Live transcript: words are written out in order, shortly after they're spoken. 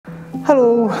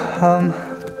Hello,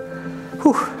 a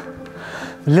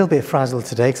little bit frazzled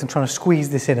today because I'm trying to squeeze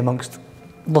this in amongst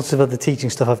lots of other teaching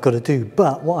stuff I've got to do.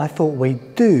 But what I thought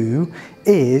we'd do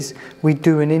is we'd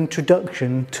do an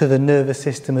introduction to the nervous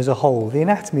system as a whole, the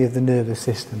anatomy of the nervous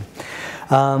system.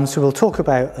 So we'll talk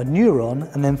about a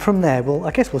neuron, and then from there I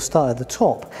guess we'll start at the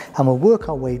top and we'll work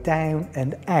our way down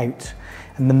and out.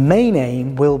 And the main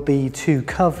aim will be to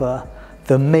cover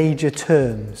the major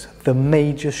terms, the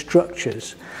major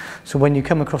structures. So when you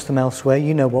come across them elsewhere,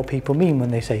 you know what people mean when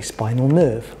they say spinal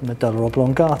nerve, medulla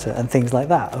oblongata, and things like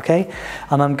that, okay?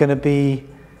 And I'm going to be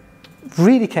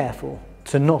really careful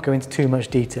to not go into too much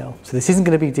detail. So this isn't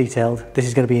going to be detailed, this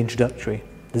is going to be introductory.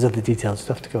 There's other detailed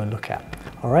stuff to go and look at,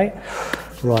 all right?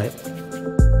 Right.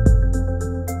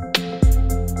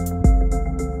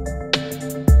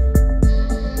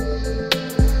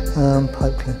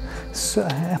 Pipe cleaner. So,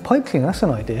 pipe cleaner, that's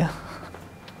an idea.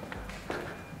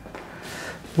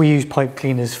 We use pipe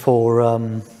cleaners for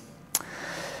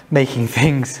making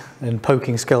things and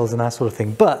poking skulls and that sort of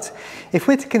thing. But if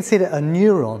we're to consider a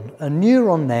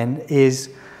neuron then is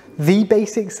the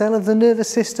basic cell of the nervous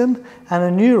system, and a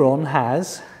neuron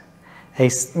has a,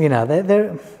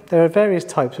 there are various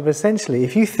types, but essentially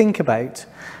if you think about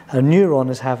a neuron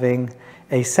as having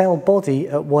a cell body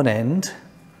at one end,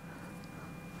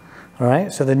 all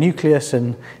right, so the nucleus,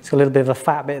 and it's got a little bit of a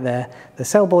fat bit there. The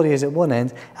cell body is at one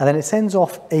end, and then it sends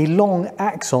off a long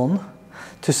axon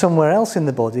to somewhere else in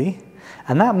the body,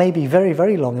 and that may be very,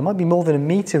 very long. It might be more than a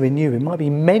meter in you. It might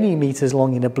be many meters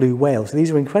long in a blue whale. So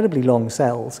these are incredibly long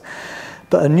cells.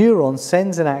 But a neuron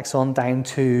sends an axon down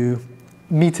to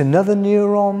meet another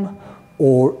neuron,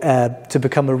 or to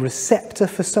become a receptor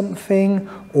for something,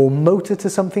 or motor to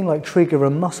something, like trigger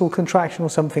a muscle contraction or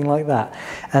something like that.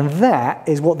 And that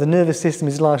is what the nervous system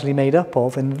is largely made up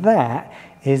of, and that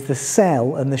is the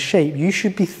cell and the shape you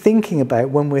should be thinking about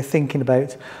when we're thinking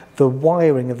about the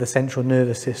wiring of the central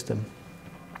nervous system,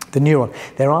 the neuron.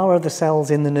 There are other cells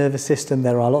in the nervous system.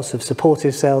 There are lots of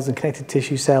supportive cells and connective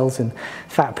tissue cells and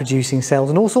fat-producing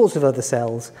cells and all sorts of other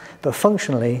cells, but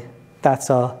functionally, that's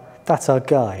our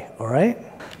guy, all right?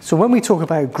 So when we talk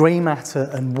about grey matter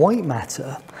and white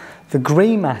matter, the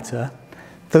grey matter,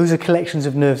 those are collections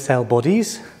of nerve cell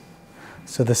bodies.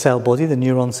 So the cell body, the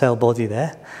neuron cell body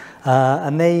there.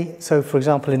 So for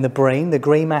example, in the brain, the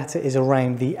grey matter is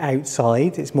around the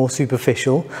outside, it's more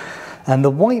superficial. And the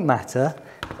white matter,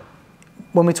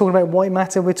 when we're talking about white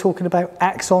matter, we're talking about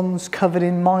axons covered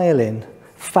in myelin,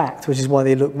 fat, which is why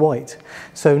they look white.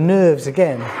 So nerves,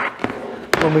 again,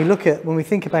 when we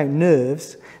think about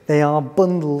nerves, they are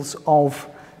bundles of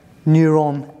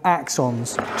neuron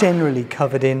axons, generally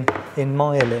covered in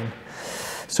myelin.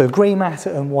 So grey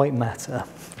matter and white matter.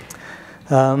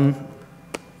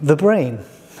 The brain,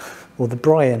 or the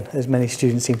Brian, as many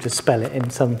students seem to spell it in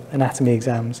some anatomy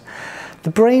exams. The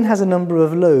brain has a number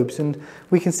of lobes, and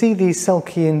we can see these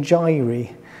sulci and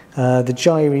gyri, the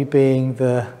gyri being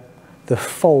the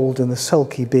fold and the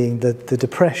sulci being the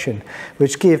depression,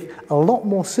 which give a lot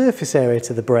more surface area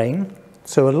to the brain,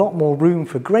 so a lot more room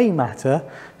for grey matter,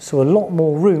 so a lot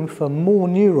more room for more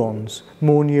neurons,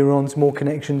 more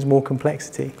connections, more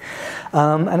complexity.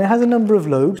 And it has a number of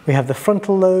lobes. We have the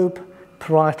frontal lobe,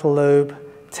 parietal lobe,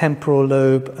 temporal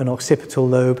lobe, and occipital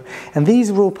lobe, and these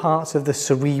are all parts of the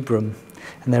cerebrum.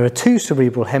 And there are two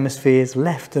cerebral hemispheres,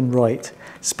 left and right,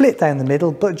 split down the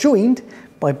middle, but joined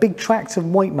by big tracts of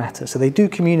white matter, so they do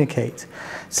communicate.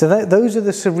 So those are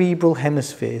the cerebral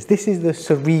hemispheres. This is the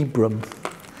cerebrum.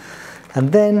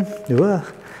 And then,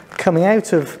 coming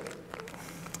out of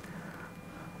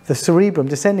the cerebrum,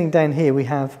 descending down here, we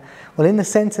have, well, in the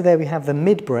center there we have the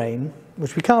midbrain,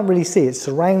 which we can't really see. It's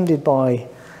surrounded by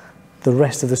the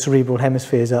rest of the cerebral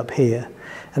hemispheres up here.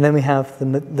 And then we have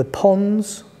the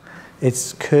pons.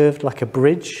 It's curved like a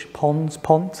bridge,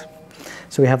 pont.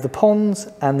 So we have the pons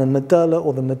and the medulla,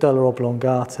 or the medulla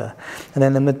oblongata. And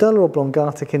then the medulla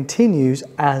oblongata continues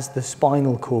as the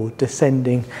spinal cord,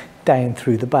 descending down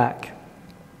through the back.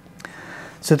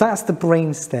 So that's the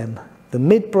brain stem. The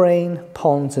midbrain,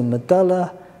 pons, and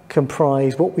medulla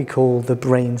comprise what we call the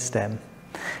brain stem.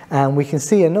 And we can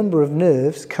see a number of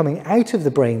nerves coming out of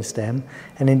the brain stem,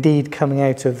 and indeed coming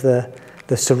out of the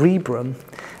cerebrum.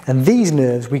 And these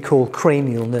nerves we call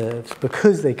cranial nerves,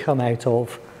 because they come out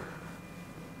of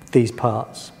these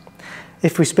parts.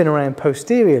 If we spin around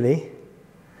posteriorly,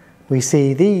 we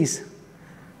see these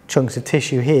chunks of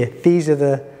tissue here. These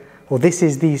are this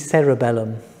is the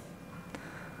cerebellum.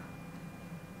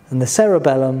 And the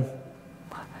cerebellum,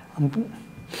 I'm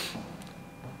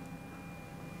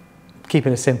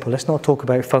keeping it simple. Let's not talk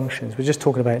about functions. We're just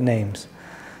talking about names.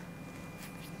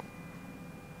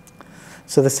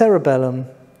 So the cerebellum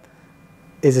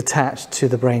is attached to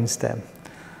the brainstem.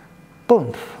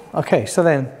 Boom. Okay, so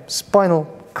then spinal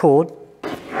cord.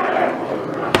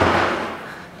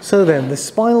 So then the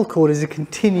spinal cord is a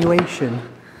continuation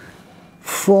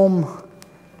from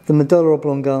the medulla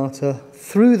oblongata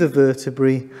through the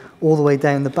vertebrae all the way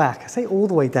down the back. I say all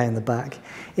the way down the back.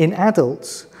 In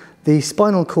adults, the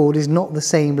spinal cord is not the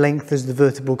same length as the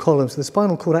vertebral column, so the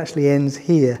spinal cord actually ends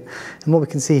here. And what we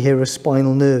can see here are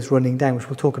spinal nerves running down, which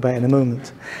we'll talk about in a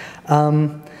moment.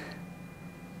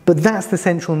 But that's the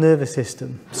central nervous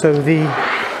system. So the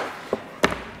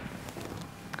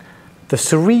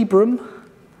cerebrum,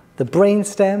 the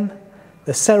brainstem,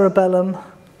 the cerebellum,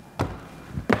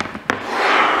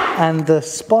 and the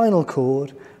spinal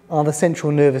cord are the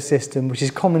central nervous system, which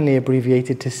is commonly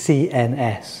abbreviated to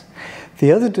CNS.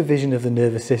 The other division of the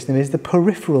nervous system is the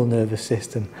peripheral nervous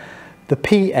system, the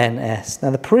PNS.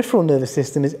 Now, the peripheral nervous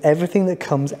system is everything that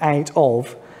comes out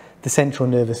of the central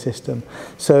nervous system.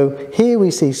 So here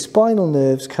we see spinal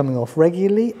nerves coming off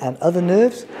regularly and other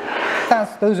nerves.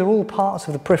 Those are all parts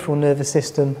of the peripheral nervous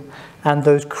system, and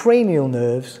those cranial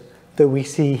nerves that we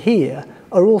see here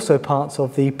are also parts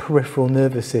of the peripheral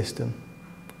nervous system.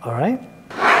 All right?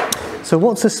 So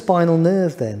what's a spinal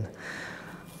nerve then?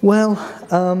 Well,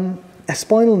 a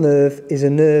spinal nerve is a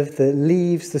nerve that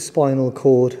leaves the spinal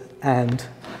cord and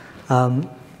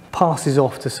passes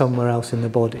off to somewhere else in the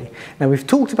body. Now, we've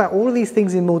talked about all of these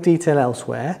things in more detail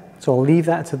elsewhere, so I'll leave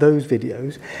that to those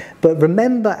videos. But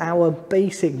remember our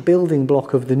basic building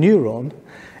block of the neuron.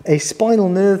 A spinal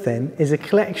nerve then is a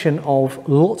collection of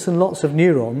lots and lots of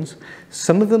neurons.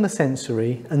 Some of them are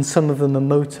sensory and some of them are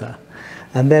motor.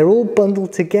 And they're all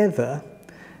bundled together.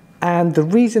 And the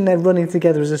reason they're running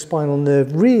together as a spinal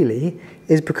nerve really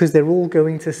is because they're all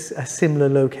going to a similar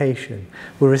location.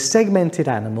 We're a segmented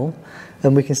animal,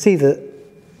 and we can see that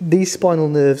these spinal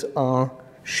nerves are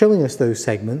showing us those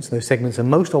segments. Those segments are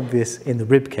most obvious in the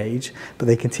rib cage, but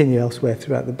they continue elsewhere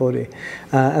throughout the body.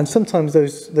 And sometimes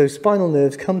those spinal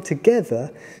nerves come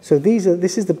together. So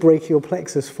this is the brachial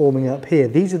plexus forming up here.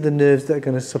 These are the nerves that are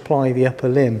going to supply the upper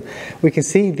limb. We can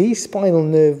see these spinal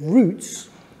nerve roots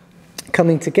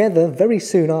coming together very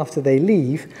soon after they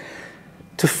leave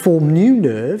to form new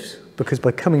nerves, because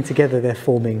by coming together they're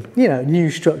forming,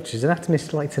 new structures.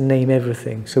 Anatomists like to name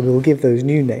everything, so we'll give those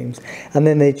new names. And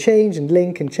then they change and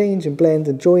link and change and blend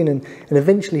and join and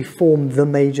eventually form the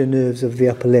major nerves of the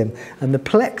upper limb. And the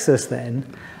plexus then,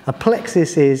 a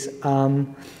plexus is,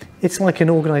 it's like an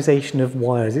organisation of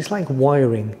wires. It's like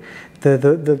wiring.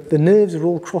 The nerves are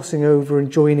all crossing over and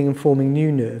joining and forming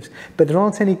new nerves, but there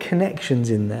aren't any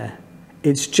connections in there.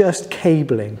 It's just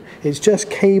cabling. It's just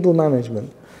cable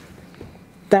management.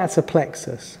 That's a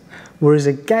plexus. Whereas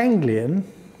a ganglion,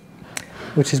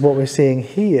 which is what we're seeing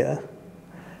here,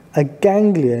 a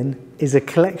ganglion is a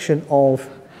collection of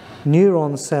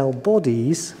neuron cell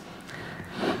bodies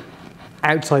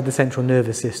outside the central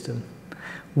nervous system.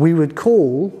 We would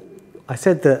call, I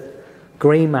said that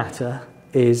grey matter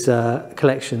is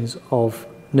collections of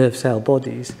nerve cell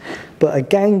bodies, but a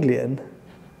ganglion,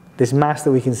 this mass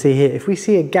that we can see here, if we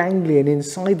see a ganglion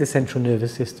inside the central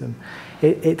nervous system,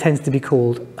 it tends to be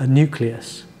called a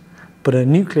nucleus. But a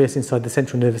nucleus inside the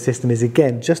central nervous system is,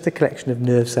 again, just a collection of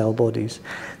nerve cell bodies.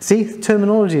 See,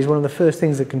 terminology is one of the first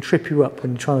things that can trip you up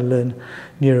when you're trying to learn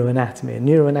neuroanatomy. And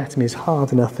neuroanatomy is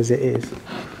hard enough as it is.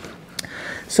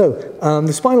 So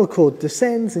the spinal cord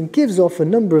descends and gives off a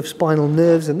number of spinal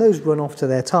nerves, and those run off to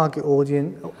their target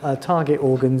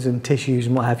organs and tissues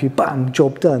and what have you. Bam,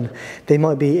 job done. They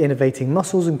might be innervating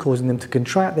muscles and causing them to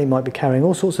contract. They might be carrying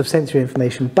all sorts of sensory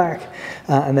information back,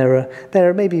 and there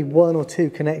are maybe one or two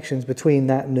connections between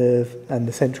that nerve and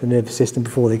the central nervous system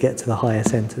before they get to the higher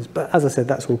centres. But as I said,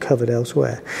 that's all covered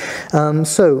elsewhere.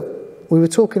 So we were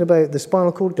talking about the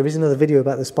spinal cord. There is another video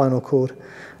about the spinal cord,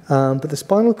 but the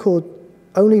spinal cord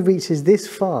only reaches this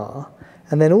far,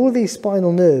 and then all these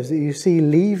spinal nerves that you see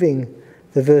leaving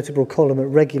the vertebral column at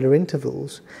regular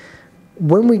intervals,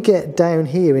 when we get down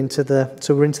here we're into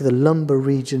the lumbar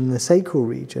region and the sacral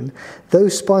region,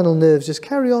 those spinal nerves just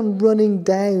carry on running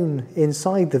down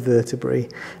inside the vertebrae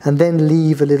and then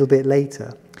leave a little bit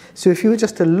later. So if you were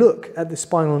just to look at the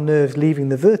spinal nerves leaving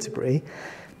the vertebrae,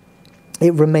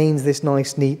 it remains this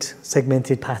nice, neat,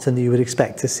 segmented pattern that you would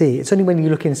expect to see. It's only when you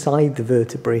look inside the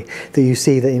vertebrae that you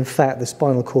see that, in fact, the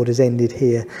spinal cord has ended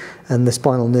here and the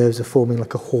spinal nerves are forming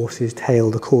like a horse's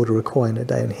tail, the cauda equina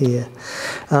down here.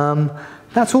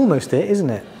 That's almost it,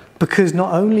 isn't it? Because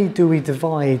not only do we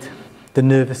divide the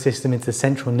nervous system into the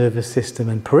central nervous system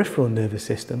and peripheral nervous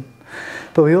system,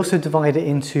 but we also divide it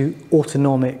into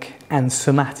autonomic and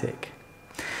somatic.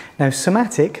 Now,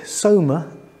 somatic,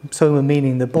 soma, soma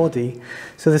meaning the body.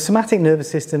 So the somatic nervous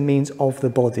system means of the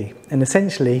body, and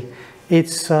essentially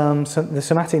it's the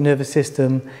somatic nervous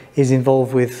system is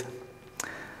involved with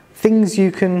things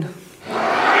you can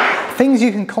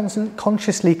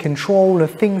consciously control, or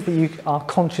things that you are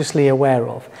consciously aware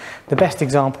of. The best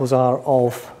examples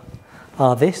are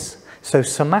this. So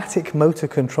somatic motor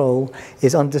control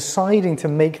is I'm deciding to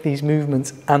make these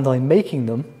movements and I'm making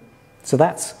them. So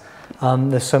that's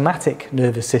the somatic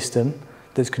nervous system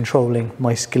that's controlling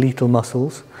my skeletal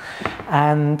muscles.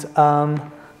 And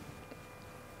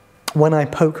when I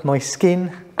poke my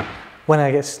skin, when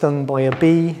I get stung by a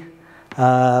bee,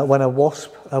 when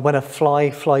a fly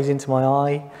flies into my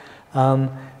eye,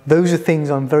 those are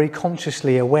things I'm very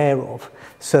consciously aware of.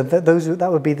 So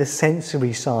that would be the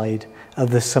sensory side of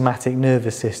the somatic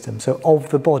nervous system, so of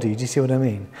the body. Do you see what I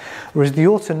mean? Whereas the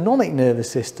autonomic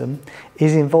nervous system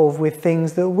is involved with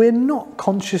things that we're not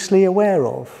consciously aware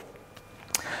of.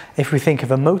 If we think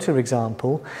of a motor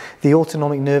example, the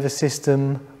autonomic nervous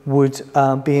system would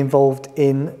be involved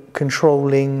in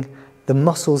controlling the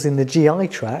muscles in the GI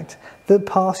tract that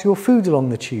pass your food along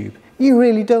the tube. You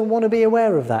really don't want to be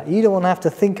aware of that. You don't want to have to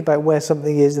think about where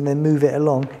something is and then move it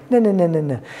along. No, no, no, no,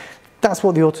 no. That's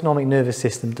what the autonomic nervous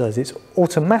system does. It's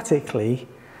automatically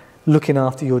looking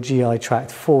after your GI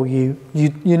tract for you.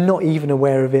 You're not even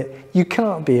aware of it. You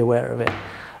can't be aware of it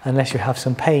unless you have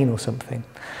some pain or something.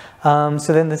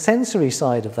 So then the sensory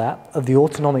side of that, of the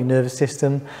autonomic nervous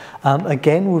system,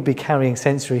 again would be carrying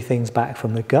sensory things back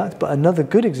from the gut. But another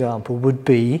good example would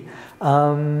be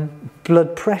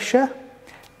blood pressure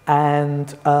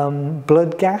and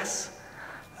blood gas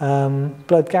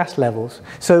levels.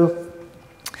 So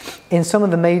in some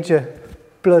of the major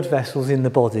blood vessels in the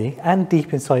body and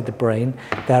deep inside the brain,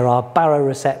 there are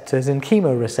baroreceptors and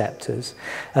chemoreceptors.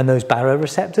 And those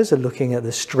baroreceptors are looking at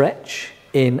the stretch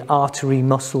in artery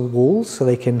muscle walls, so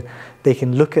they can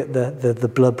look at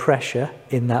the blood pressure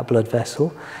in that blood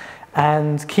vessel.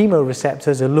 And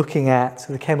chemoreceptors are looking at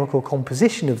the chemical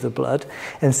composition of the blood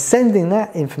and sending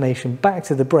that information back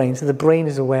to the brain, so the brain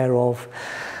is aware of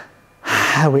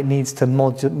how it needs to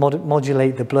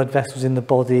modulate the blood vessels in the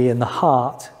body and the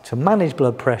heart to manage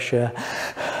blood pressure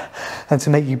and to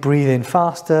make you breathe in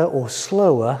faster or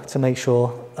slower, to make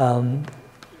sure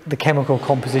the chemical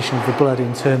composition of the blood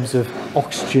in terms of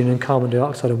oxygen and carbon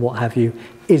dioxide and what have you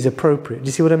is appropriate. Do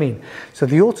you see what I mean? So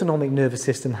the autonomic nervous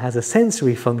system has a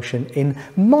sensory function in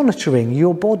monitoring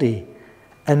your body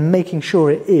and making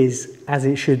sure it is as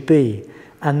it should be,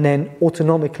 and then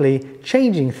autonomically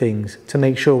changing things to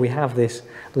make sure we have this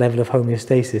level of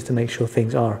homeostasis, to make sure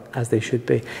things are as they should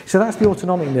be. So that's the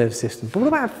autonomic nervous system. But what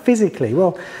about physically?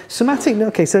 Well, somatic,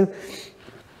 okay, so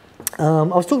I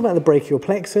was talking about the brachial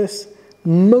plexus.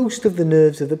 Most of the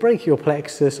nerves of the brachial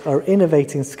plexus are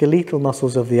innervating skeletal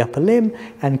muscles of the upper limb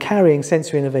and carrying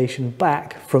sensory innervation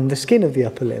back from the skin of the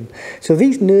upper limb. So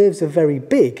these nerves are very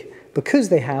big because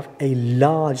they have a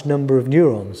large number of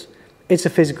neurons. It's a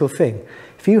physical thing.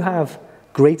 If you have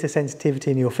greater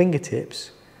sensitivity in your fingertips,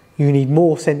 you need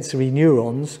more sensory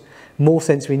neurons. More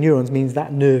sensory neurons means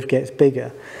that nerve gets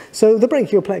bigger. So the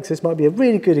brachial plexus might be a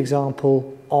really good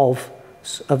example of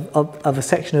a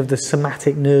section of the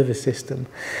somatic nervous system.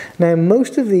 Now,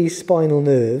 most of these spinal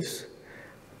nerves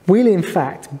will in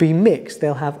fact be mixed.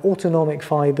 They'll have autonomic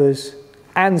fibres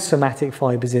and somatic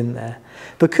fibres in there,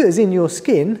 because in your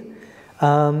skin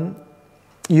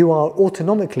you are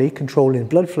autonomically controlling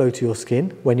blood flow to your skin.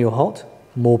 When you're hot,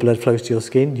 more blood flows to your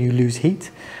skin, you lose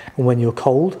heat. And when you're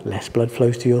cold, less blood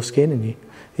flows to your skin, and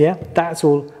that's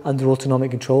all under autonomic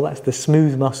control. That's the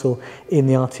smooth muscle in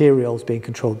the arterioles being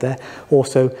controlled there.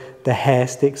 Also, the hair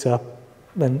sticks up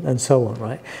and so on,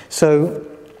 right? So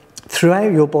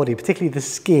throughout your body, particularly the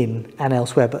skin and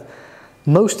elsewhere, but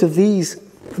most of these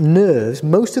nerves,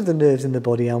 most of the nerves in the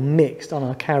body are mixed and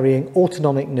are carrying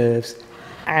autonomic nerves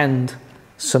and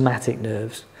somatic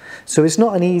nerves. So it's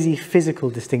not an easy physical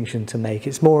distinction to make.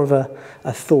 It's more of a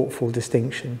thoughtful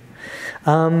distinction.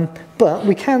 But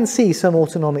we can see some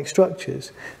autonomic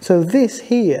structures. So this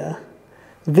here,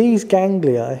 these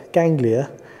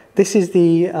ganglia, this is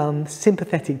the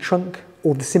sympathetic trunk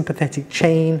or the sympathetic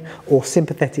chain or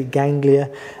sympathetic ganglia.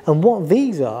 And what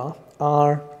these are,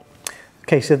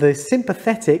 okay, so the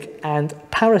sympathetic and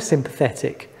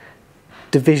parasympathetic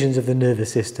divisions of the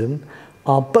nervous system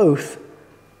are both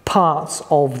parts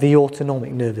of the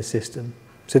autonomic nervous system.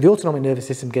 So the autonomic nervous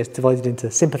system gets divided into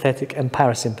sympathetic and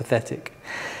parasympathetic.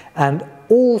 And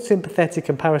all sympathetic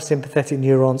and parasympathetic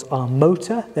neurons are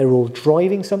motor, they're all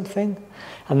driving something.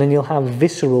 And then you'll have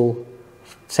visceral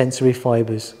sensory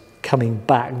fibres coming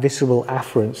back, visceral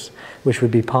afferents, which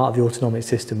would be part of the autonomic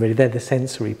system, really. They're the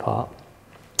sensory part.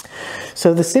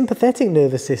 So the sympathetic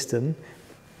nervous system,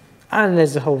 and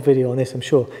there's a whole video on this, I'm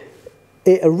sure,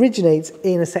 it originates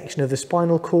in a section of the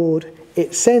spinal cord.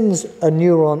 It sends a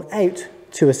neuron out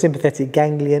to a sympathetic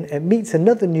ganglion. It meets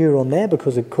another neuron there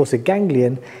because, of course, a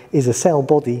ganglion is a cell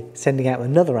body sending out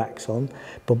another axon.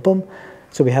 Boom, boom.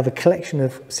 So we have a collection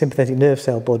of sympathetic nerve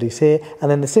cell bodies here, and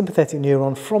then the sympathetic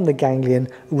neuron from the ganglion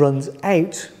runs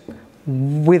out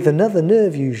with another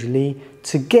nerve usually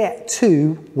to get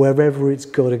to wherever it's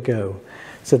got to go.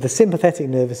 So the sympathetic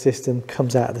nervous system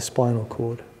comes out of the spinal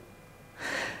cord.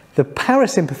 The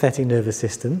parasympathetic nervous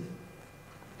system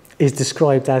is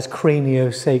described as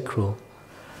craniosacral.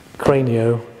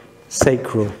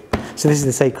 Craniosacral. So this is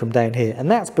the sacrum down here,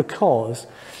 and that's because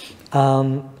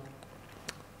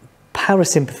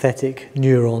parasympathetic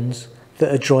neurons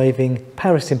that are driving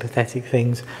parasympathetic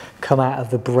things come out of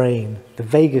the brain. The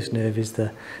vagus nerve is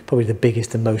probably the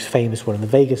biggest and most famous one, and the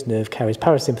vagus nerve carries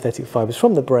parasympathetic fibers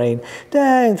from the brain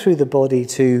down through the body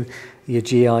to your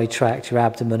GI tract, your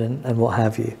abdomen, and what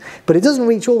have you. But it doesn't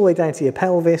reach all the way down to your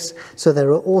pelvis, so there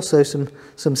are also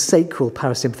some sacral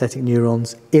parasympathetic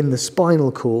neurons in the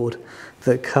spinal cord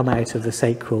that come out of the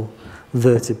sacral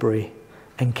vertebrae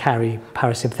and carry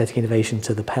parasympathetic innervation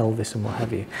to the pelvis and what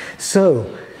have you.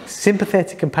 So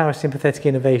sympathetic and parasympathetic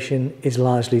innervation is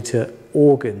largely to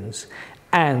organs,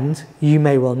 and you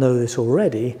may well know this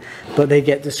already, but they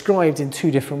get described in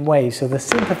two different ways. So the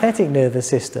sympathetic nervous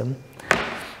system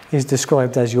is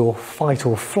described as your fight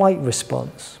or flight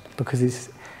response because it's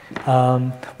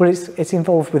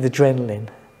involved with adrenaline,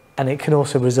 and it can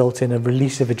also result in a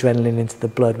release of adrenaline into the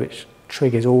blood, which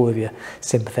triggers all of your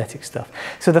sympathetic stuff.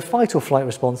 So the fight or flight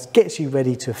response gets you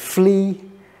ready to flee.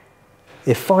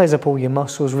 It fires up all your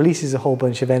muscles, releases a whole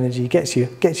bunch of energy, gets you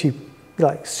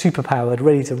like superpowered,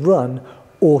 ready to run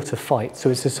or to fight. So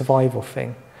it's a survival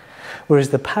thing. Whereas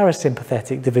the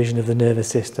parasympathetic division of the nervous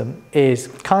system is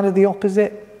kind of the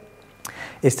opposite.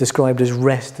 It's described as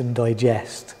rest and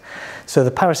digest. So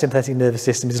the parasympathetic nervous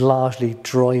system is largely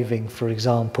driving, for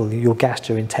example, your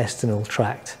gastrointestinal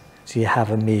tract. So you have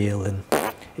a meal and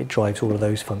it drives all of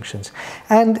those functions.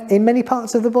 And in many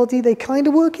parts of the body, they kind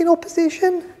of work in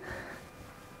opposition.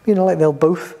 You know, like they'll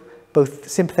both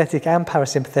sympathetic and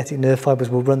parasympathetic nerve fibers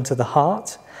will run to the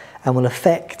heart and will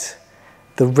affect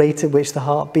the rate at which the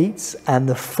heart beats and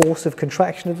the force of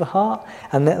contraction of the heart.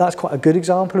 And that's quite a good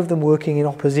example of them working in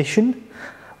opposition.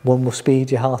 One will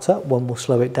speed your heart up, one will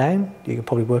slow it down. You can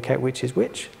probably work out which is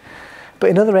which.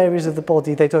 But in other areas of the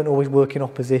body, they don't always work in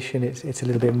opposition. It's a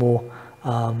little bit more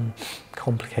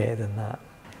complicated than that.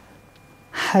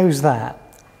 How's that?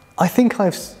 I think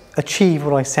I've achieved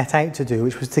what I set out to do,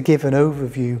 which was to give an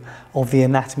overview of the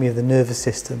anatomy of the nervous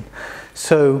system.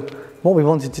 So what we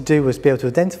wanted to do was be able to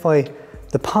identify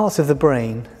the parts of the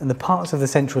brain and the parts of the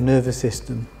central nervous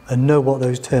system and know what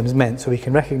those terms meant, so we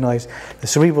can recognize the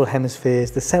cerebral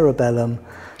hemispheres, the cerebellum,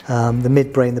 the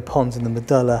midbrain, the pons and the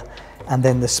medulla, and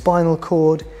then the spinal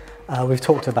cord. We've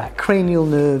talked about cranial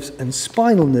nerves and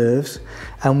spinal nerves,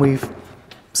 and we've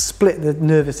split the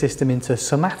nervous system into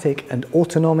somatic and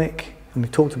autonomic, and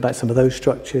we've talked about some of those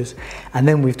structures, and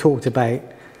then we've talked about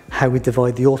how we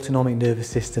divide the autonomic nervous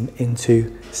system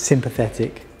into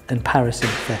sympathetic and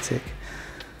parasympathetic.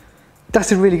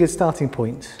 That's a really good starting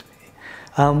point.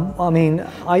 I mean,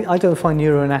 I don't find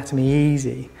neuroanatomy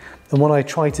easy. And what I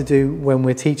try to do when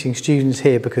we're teaching students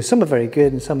here, because some are very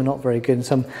good and some are not very good, and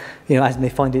some, you know, as they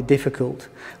find it difficult,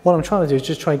 what I'm trying to do is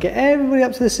just try and get everybody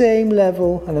up to the same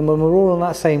level, and then when we're all on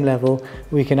that same level,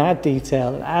 we can add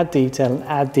detail and add detail and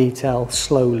add detail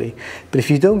slowly. But if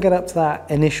you don't get up to that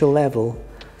initial level,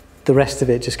 the rest of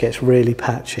it just gets really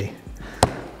patchy.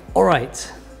 All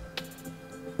right.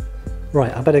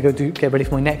 Right, I better go get ready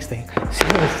for my next thing. So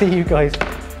I'll see you guys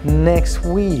next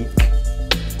week.